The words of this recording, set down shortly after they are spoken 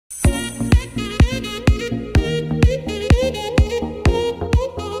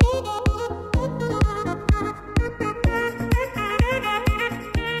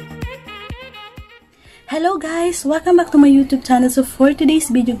Hello guys! Welcome back to my YouTube channel. So for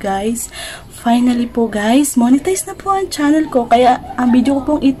today's video guys, finally po guys, monetize na po ang channel ko. Kaya ang video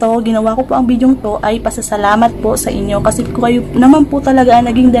ko pong ito, ginawa ko po ang video to ay pasasalamat po sa inyo. Kasi kayo naman po talaga ang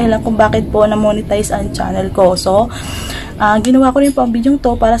naging dahilan kung bakit po na-monetize ang channel ko. So, ginawa ko rin po ang video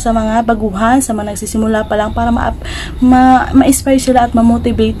to para sa mga baguhan, sa mga nagsisimula pa lang, para ma-inspire sila at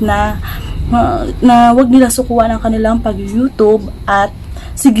ma-motivate na wag nila sukuan ang kanilang pag-YouTube at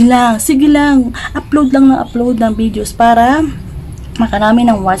sige lang, upload ng videos para makarami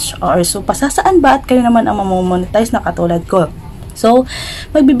ng watch hours. So, pasasaan ba at kayo naman ang mamonetize na katulad ko? So,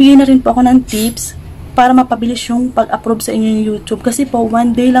 magbibigay na rin po ako ng tips para mapabilis yung pag-approve sa inyo ng YouTube. Kasi po, one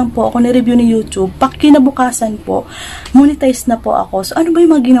day lang po ako ni-review ni YouTube. Kinabukasan po, monetize na po ako. So, ano ba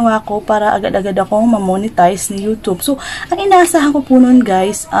yung mga ginawa ko para agad-agad akong mamonetize ni YouTube? So, ang inaasahan ko po nun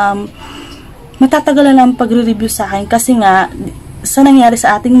guys, matatagalan ang pagre-review sa akin kasi nga, sa nangyari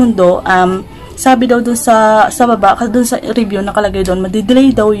sa ating mundo, sabi daw dun sa baba, kasi dun sa review nakalagay doon, madidelay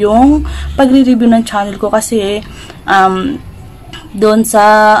daw yung pagre-review ng channel ko kasi doon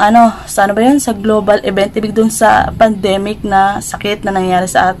sa ano ba yun, sa global event, ibig doon sa pandemic na sakit na nangyari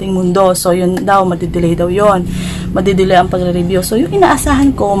sa ating mundo. So yun daw, madidelay daw yun, madidelay ang pagre-review. So yung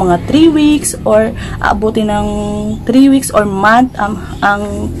inaasahan ko mga 3 weeks or aabutin ng 3 weeks or month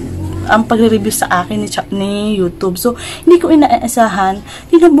ang pagre-review sa akin ni YouTube. So, hindi ko inaasahan,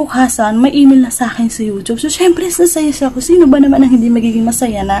 kinabukasan, may email na sa akin sa YouTube. So, syempre, nasaya siya ako. Sino ba naman ang hindi magiging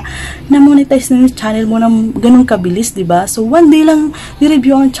masaya na monetize na yung channel mo ng ganun kabilis, diba? So, one day lang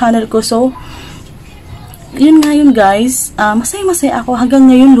ni-review ang channel ko. So, yun nga yun guys, masaya-masaya ako. Hanggang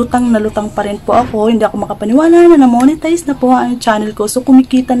ngayon, lutang na lutang pa rin po ako. Hindi ako makapaniwala na na-monetize na po ang channel ko. So,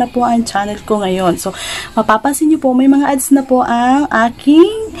 kumikita na po ang channel ko ngayon. So, mapapansin nyo po, may mga ads na po ang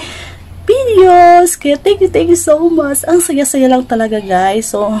aking videos. Kaya thank you so much. Ang saya-saya lang talaga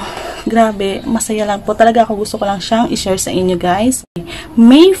guys. So, grabe, masaya lang po talaga ako. Gusto ko lang siyang i-share sa inyo guys.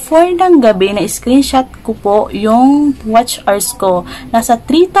 May 4 ng gabi na screenshot ko po yung watch hours ko. Nasa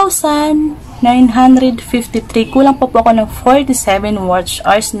 3,953. Kulang pa po ako ng 47 watch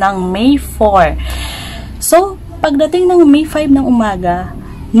hours ng May 4. So, pagdating ng May 5 ng umaga,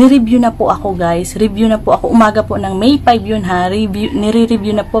 ni-review na po ako guys. Review na po ako. Umaga po ng May 5 yun ha.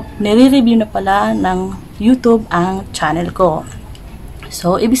 Nire-review na pala ng YouTube ang channel ko.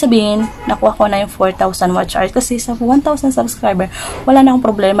 So, ibig sabihin, nakuha ko na yung 4,000 watch hours kasi sa 1,000 subscriber, wala na akong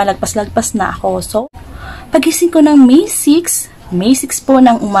problema. Lagpas-lagpas na ako. So, pagising ko ng May 6 po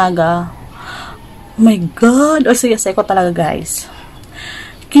ng umaga, oh my God! O saya-saya ko talaga guys.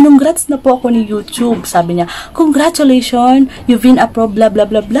 Kinongrats na po ako ni YouTube. Sabi niya, congratulations, you've been approved, blah blah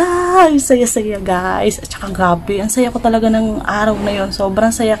blah blah. Saya-saya guys. At saka grabe, ang saya ko talaga ng araw na yun. Sobrang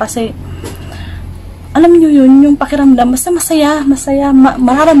saya kasi, alam niyo yun, yung pakiramdam, basta masaya,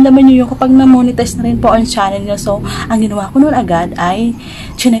 mararamdaman niyo yung kapag na-monetize na rin po ang channel niyo. So, ang ginawa ko noon agad ay,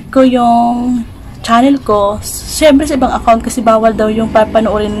 chinek ko yung channel ko, syempre sa ibang account kasi bawal daw yung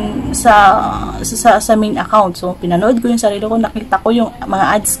papanoorin sa main account. So, pinanood ko yung sarili ko, nakita ko yung mga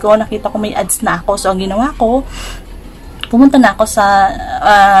ads ko, nakita ko may ads na ako. So, ang ginawa ko, pumunta na ako sa,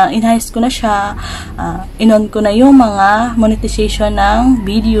 in-highest ko na siya, in-on ko na yung mga monetization ng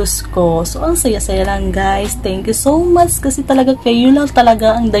videos ko. So, ang saya-saya lang guys. Thank you so much kasi talaga kayo lang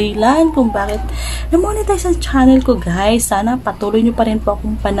talaga ang dahilan kung bakit na-monetize ang channel ko guys. Sana patuloy nyo pa rin po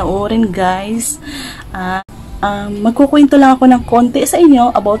akong panoorin guys. Magkukwento lang ako ng konti sa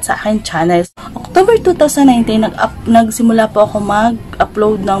inyo about sa aking channel. October 2019, nagsimula po ako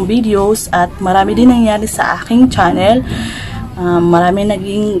mag-upload ng videos at marami din nangyari sa aking channel. Marami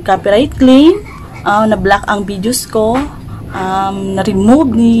naging copyright claim, na-block ang videos ko,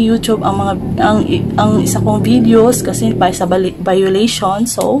 na-remove ni YouTube ang isa kong videos kasi by sa violation.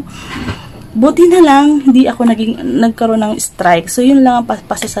 So, buti na lang, hindi ako nagkaroon ng strike. So, yun lang ang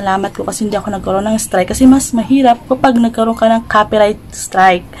pasasalamat ko kasi hindi ako nagkaroon ng strike. Kasi mas mahirap kapag nagkaroon ka ng copyright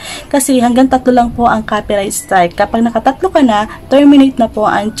strike. Kasi hanggang 3 lang po ang copyright strike. Kapag nakatatlo ka na, terminate na po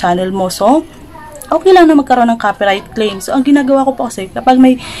ang channel mo. So, okay lang na magkaroon ng copyright claim. So, ang ginagawa ko po kasi, kapag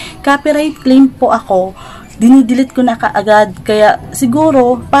may copyright claim po ako, dinidelete ko na kaagad. Kaya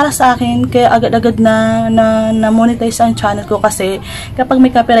siguro para sa akin, kaya agad-agad na monetize ang channel ko kasi kapag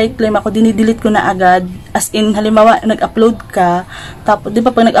may copyright claim ako, dinidelete ko na agad. As in, halimbawa, nag-upload ka, tapos, di ba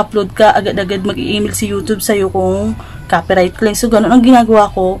pag nag-upload ka, agad-agad mag-i-email si YouTube sa'yo kung copyright claim. So, ganun ang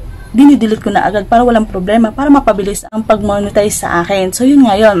ginagawa ko, dinidelete ko na agad para walang problema, para mapabilis ang pag-monetize sa akin. So, yun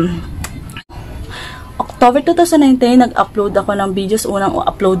nga yun. October 2019, nag-upload ako ng videos, unang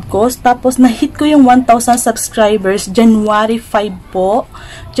upload ko. Tapos, na-hit ko yung 1,000 subscribers, January 5 po.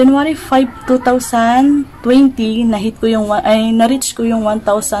 January 5, 2020, na-hit ko yung, na-reach ko yung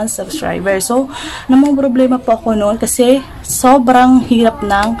 1,000 subscribers. So, namang problema po ako noon kasi sobrang hirap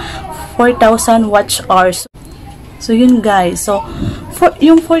ng 4,000 watch hours. So, yun guys. So,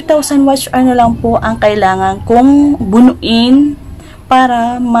 yung 4,000 watch hour na lang po ang kailangan kong bunuin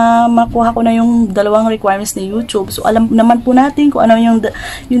para makuha ko na yung dalawang requirements ni YouTube. So, alam naman po natin kung ano yung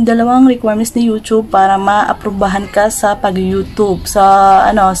dalawang requirements ni YouTube para ma-aprobahan ka sa pag-YouTube,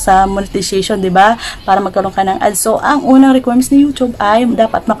 sa monetization, 'di ba? Para magkaroon ka ng ads. So, ang unang requirements ni YouTube ay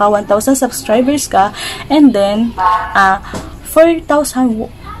dapat maka 1,000 subscribers ka, and then 4,000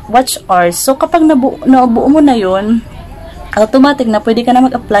 watch hours. So, kapag nabuo mo na 'yon, automatic na pwede ka na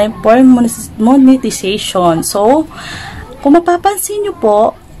mag-apply for monetization. So, kung mapapansin nyo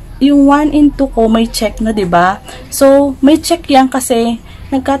po, yung 1 and 2 ko may check na, 'di ba? So, may check yan kasi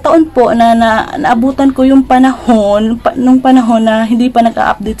nagkataon po na naabutan ko yung panahon, nung panahon na hindi pa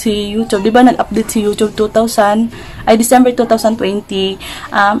nag-update si YouTube. 'Di ba nag-update si YouTube December 2020.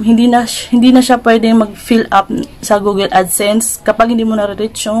 Hindi na siya pwedeng mag-fill up sa Google AdSense kapag hindi mo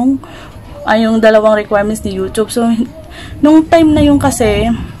na-reach yung dalawang requirements ni YouTube. So, nung time na yung kasi,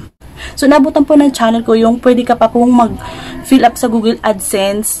 so, nabutan po ng channel ko yung pwede ka pa pong mag-fill up sa Google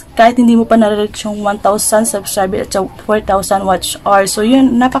AdSense kahit hindi mo pa na-reach yung 1,000 subscribers at 4,000 watch hours. So,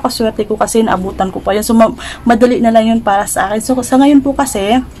 yun, napakaswerte ko kasi naabutan ko pa yun. So, madali na lang yun para sa akin. So, sa ngayon po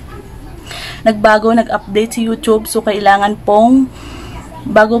kasi, nag-update si YouTube. So, kailangan pong,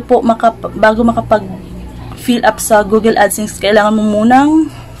 bago makapag-fill up sa Google AdSense, kailangan mo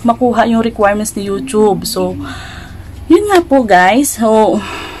munang makuha yung requirements ni YouTube. So, yun nga po guys. So,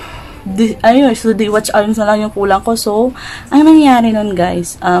 the watch hours na lang yung kulang ko. So, ang nangyari nun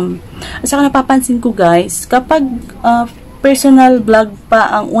guys, at saka napapansin ko guys, kapag personal vlog pa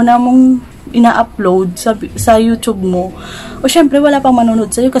ang una mong ina-upload sa YouTube mo, o syempre wala pang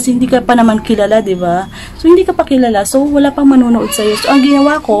manonood sa'yo kasi hindi ka pa naman kilala, diba? So, hindi ka pa kilala, so wala pang manonood sa'yo. So, ang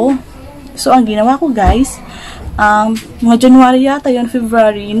ginawa ko guys, mga January yata yun,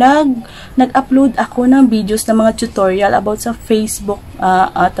 February, nag-upload ako ng videos ng mga tutorial about sa Facebook,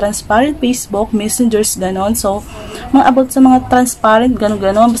 transparent Facebook, messengers, ganon. So, about sa mga transparent,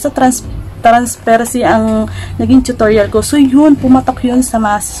 ganon. Basta transparency ang naging tutorial ko. So, yun, pumatok yun sa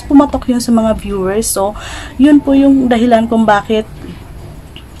mga viewers. So, yun po yung dahilan kung bakit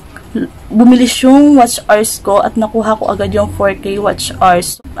bumilis yung watch hours ko at nakuha ko agad yung 4K watch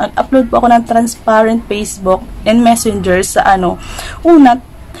hours. Nag-upload po ako ng transparent Facebook and Messenger sa una,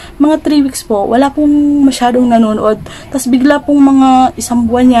 mga 3 weeks po, wala pong masyadong nanonood. Tapos bigla pong mga isang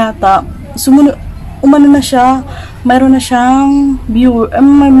buwan yata, umano na siya, mayroon na siyang viewer,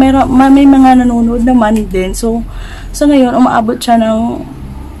 may mga nanonood naman din. So ngayon, umaabot siya ng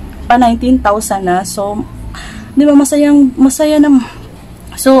 19,000 na. So, di ba, masaya na.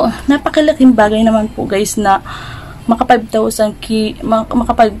 So, napakalaking bagay naman po guys na maka 5,000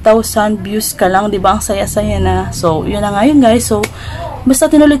 views ka lang, 'di ba? Ang saya-saya na. So, yun na nga yun guys. So,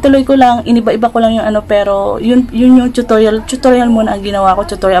 basta tinuloy-tuloy ko lang, iniba-iba ko lang yung pero yun yung tutorial muna ang ginawa ko,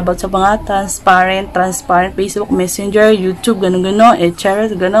 tutorial about sa mga transparent Facebook, Messenger, YouTube, ganun-ganon,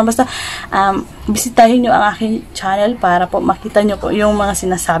 ganon. Basta bisitahin nyo ang aking channel para po makita nyo po yung mga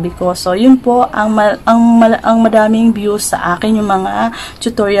sinasabi ko. So, yun po ang madaming views sa akin yung mga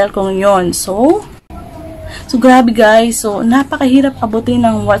tutorial kong yun. So, grabe guys. So, napakahirap abutin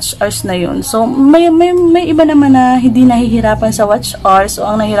ng watch hours na yun. So, may iba naman na hindi nahihirapan sa watch hours. So,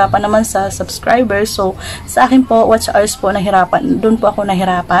 ang nahihirapan naman sa subscribers. So, sa akin po, watch hours po nahirapan. Doon po ako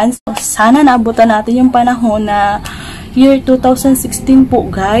nahirapan. So, sana naabutan natin yung panahon na year 2016 po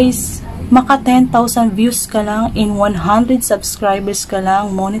guys. Maka 10,000 views ka lang, in 100 subscribers ka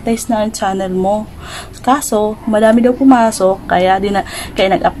lang, monetize na ang channel mo. Kaso, madami daw pumasok, kaya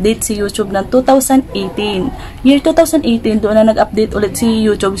nag-update si YouTube ng 2018. Year 2018, doon na nag-update ulit si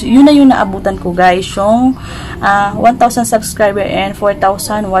YouTube. Yun na yung naabutan ko guys, yung 1,000 subscriber and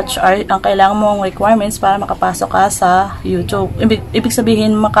 4,000 watch hour ang kailangan mong requirements para makapasok ka sa YouTube. Ibig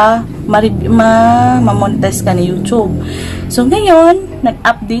sabihin, ma-monetize ka ni YouTube. So, ngayon,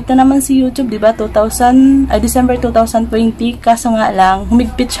 nag-update na naman si YouTube, diba? December 2020, kaso nga lang,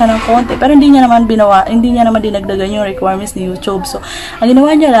 humigpit siya ng konti, pero hindi niya naman dinagdagan yung requirements ni YouTube. So, ang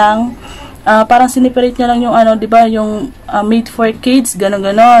ginawa niya lang, parang siniperate niya lang yung diba, yung made for kids,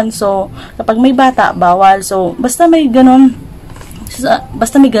 ganon. So, kapag may bata, bawal. So, basta may ganon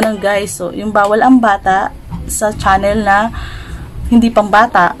guys. So, yung bawal ang bata sa channel na hindi pang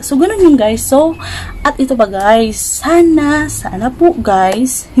bata. So, ganun yung guys. So, at ito ba guys, sana po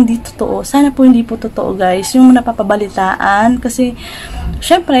guys, hindi totoo. Sana po hindi po totoo guys, yung napapabalitaan. Kasi,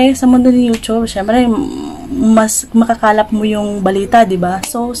 syempre, sa mundo ni YouTube, syempre, mas makakalap mo yung balita, di ba?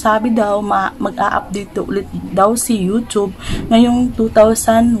 So, sabi daw, mag-a-update ulit daw si YouTube ngayong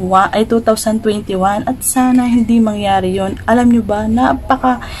 2021 at sana hindi mangyari yon. Alam nyo ba,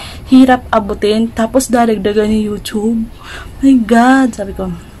 napakahirap abutin tapos dadagdagan ni YouTube. My God, sabi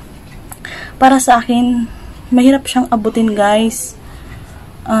ko. Para sa akin, mahirap siyang abutin, guys.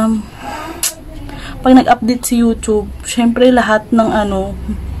 Pag nag-update si YouTube, syempre lahat ng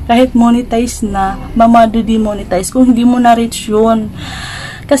kahit monetize na, mamadi-demonetize kung hindi mo na-reach yun.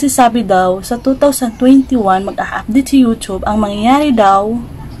 Kasi sabi daw, sa 2021, mag-update si YouTube, ang mangyayari daw,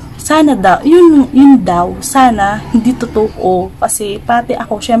 sana daw, yun daw, sana, hindi totoo. Kasi pati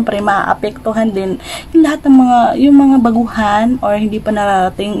ako, syempre, maaapektuhan din yung lahat ng yung mga baguhan or hindi pa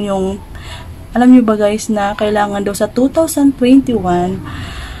narating yung, alam nyo ba guys, na kailangan daw sa 2021,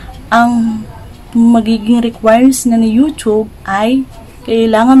 ang magiging requirements na ni YouTube ay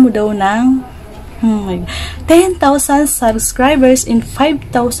kailangan mo daw ng 10,000 subscribers in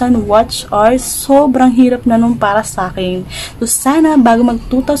 5,000 watch hours. Sobrang hirap na nung para sa akin. So, sana bago mag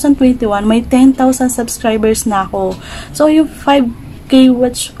 2021, may 10,000 subscribers na ako. So, yung 5K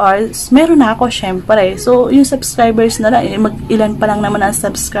watch hours, meron na ako syempre. So, yung subscribers na lang, ilan pa lang naman ang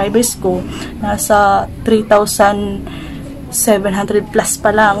subscribers ko. Nasa 3,700 plus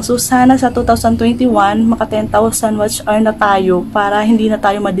pa lang. So, sana sa 2021, maka 10,000 watch hour na tayo para hindi na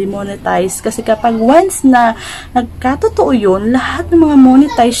tayo ma-demonetize. Kasi kapag once na nagkatotoo yun, lahat ng mga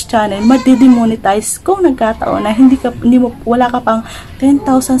monetized channel, ma-demonetize kung nagkataon na wala ka pang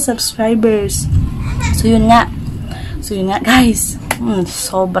 10,000 subscribers. So, yun nga. Guys.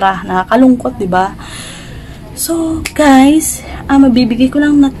 Sobra. Nakakalungkot, diba? So, guys, mabibigay ko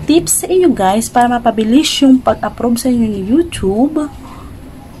lang na tips sa inyo guys para mapabilis yung pag-approve sa inyo ni YouTube.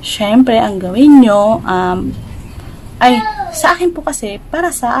 Syempre, ang gawin nyo, sa akin po kasi,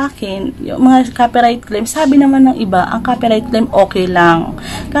 para sa akin, yung mga copyright claim, sabi naman ng iba, ang copyright claim okay lang.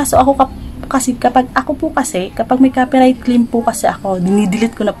 Kaso kapag may copyright claim po kasi ako,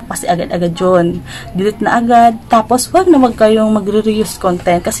 dinidelete ko na po kasi agad-agad yun. Delete na agad. Tapos, wag kayong magre-reuse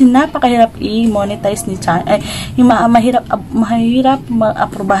content kasi napakahirap i-monetize ni channel. Mahirap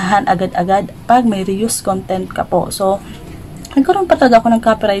ma-aprobahan agad-agad pag may reuse content ka po. So, nagkaroon pa talaga ako ng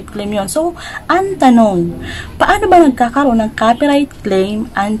copyright claim yun. So, ang tanong, paano ba nagkakaroon ng copyright claim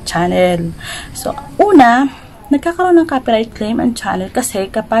ang channel? So, una, nagkakaroon ng copyright claim ang channel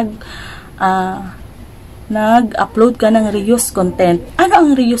kasi kapag nag-upload ka ng reuse content. Ano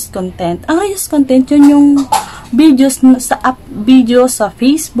ang reuse content? Ang reuse content, yun yung videos sa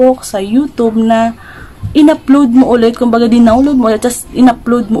Facebook, sa YouTube na in-upload mo ulit, kumbaga din-download mo ulit, just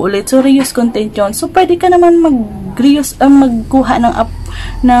in-upload mo ulit. So, reuse content yun. So, pwede ka naman magkuha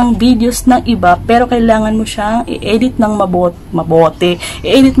ng videos ng iba, pero kailangan mo siyang i-edit ng mabuti.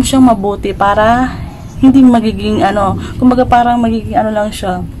 I-edit mo siyang mabuti para hindi magiging kumbaga parang magiging lang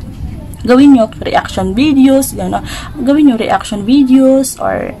siya. Gawin nyo reaction videos, gawin nyo reaction videos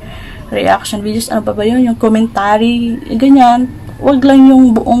or reaction videos, ano pa ba yun? Yung commentary, ganyan. Wag lang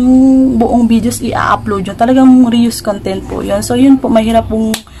yung buong videos i-upload yun. Talagang reuse content po yun. So, yun po, mahirap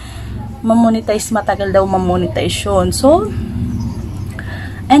pong mamonetize, matagal daw mamonetize yun. So,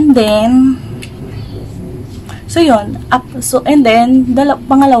 and then,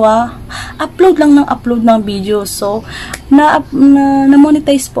 pangalawa, upload ng videos. So,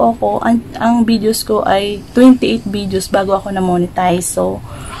 na-monetize po ako. Ang videos ko ay 28 videos bago ako na-monetize. So,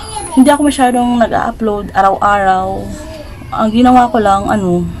 hindi ako masyadong nag-upload araw-araw. Ang ginawa ko lang,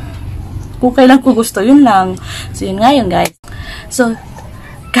 kung kailan ko gusto, yun lang. So, yun nga yun, guys. So,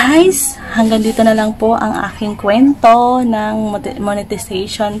 guys, hanggang dito na lang po ang aking kwento ng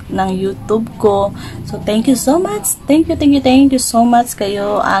monetization ng YouTube ko. So, thank you so much. Thank you so much.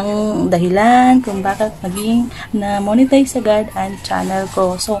 Kayo ang dahilan kung bakit maging na-monetize agad ang channel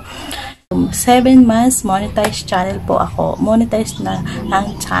ko. So, 7 months monetized channel po ako. Monetized na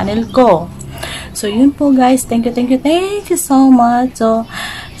ang channel ko. So, yun po guys. Thank you so much. So,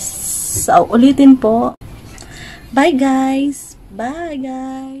 ulitin po. Bye guys. Bye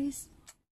guys.